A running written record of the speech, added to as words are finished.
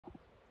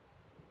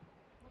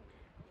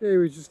Hey,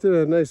 we just did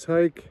a nice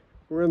hike.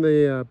 We're on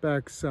the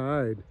back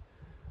side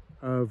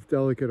of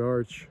Delicate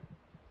Arch,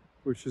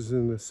 which is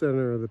in the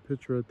center of the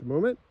picture at the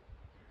moment.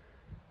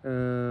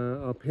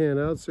 I'll pan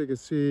out so you can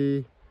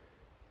see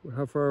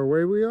how far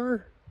away we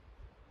are.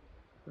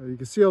 You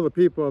can see all the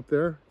people up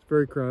there. It's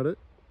very crowded.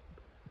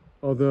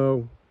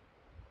 Although,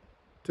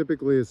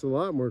 typically it's a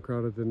lot more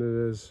crowded than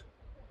it is.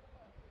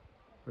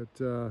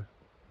 But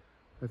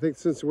I think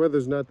since the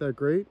weather's not that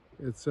great,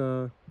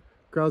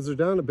 crowds are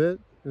down a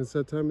bit, and it's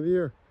that time of the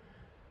year.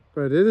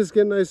 But it is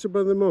getting nicer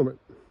by the moment.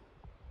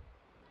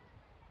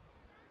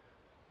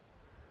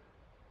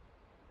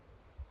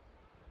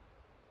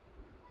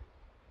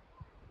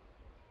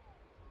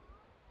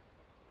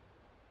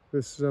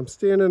 I'm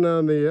standing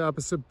on the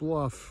opposite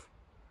bluff,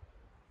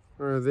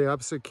 or the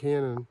opposite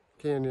canyon.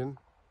 You can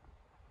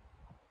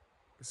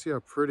see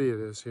how pretty it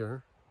is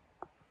here.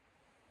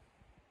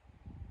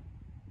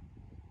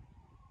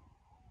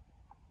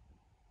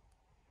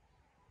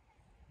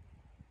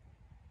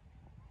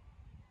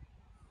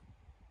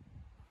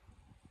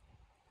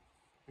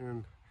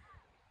 And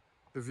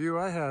the view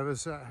I have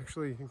is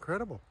actually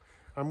incredible.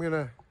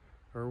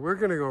 We're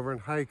gonna go over and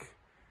hike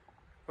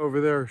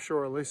over there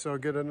shortly, so I'll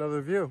get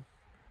another view.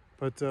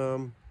 But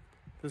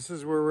this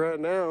is where we're at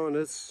now, and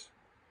it's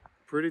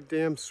pretty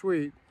damn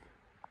sweet.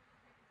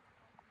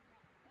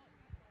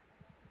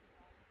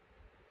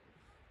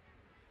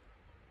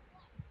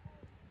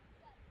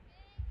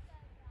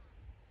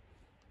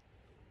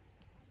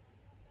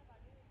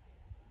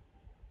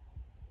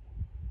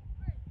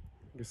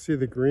 You can see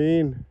the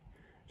green,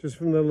 just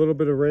from the little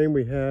bit of rain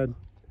we had,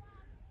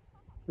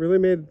 really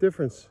made a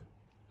difference.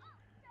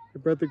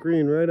 It brought the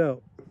green right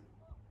out.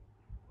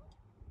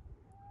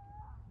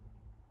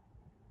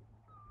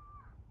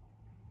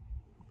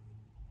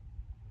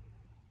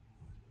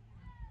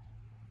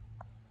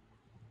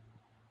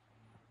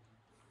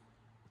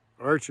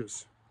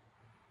 Arches,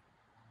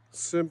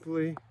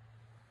 simply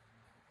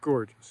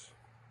gorgeous.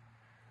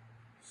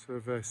 So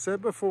as I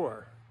said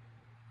before,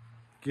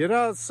 get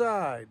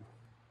outside,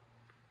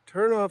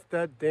 turn off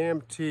that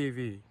damn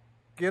TV,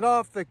 get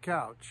off the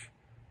couch,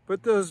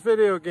 put those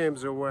video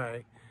games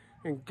away,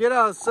 and get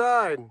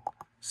outside,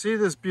 see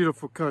this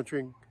beautiful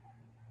country,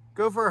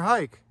 go for a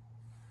hike.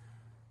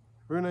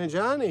 Runa and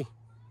Johnny,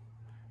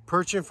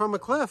 perching from a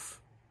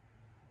cliff.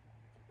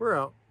 We're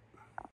out.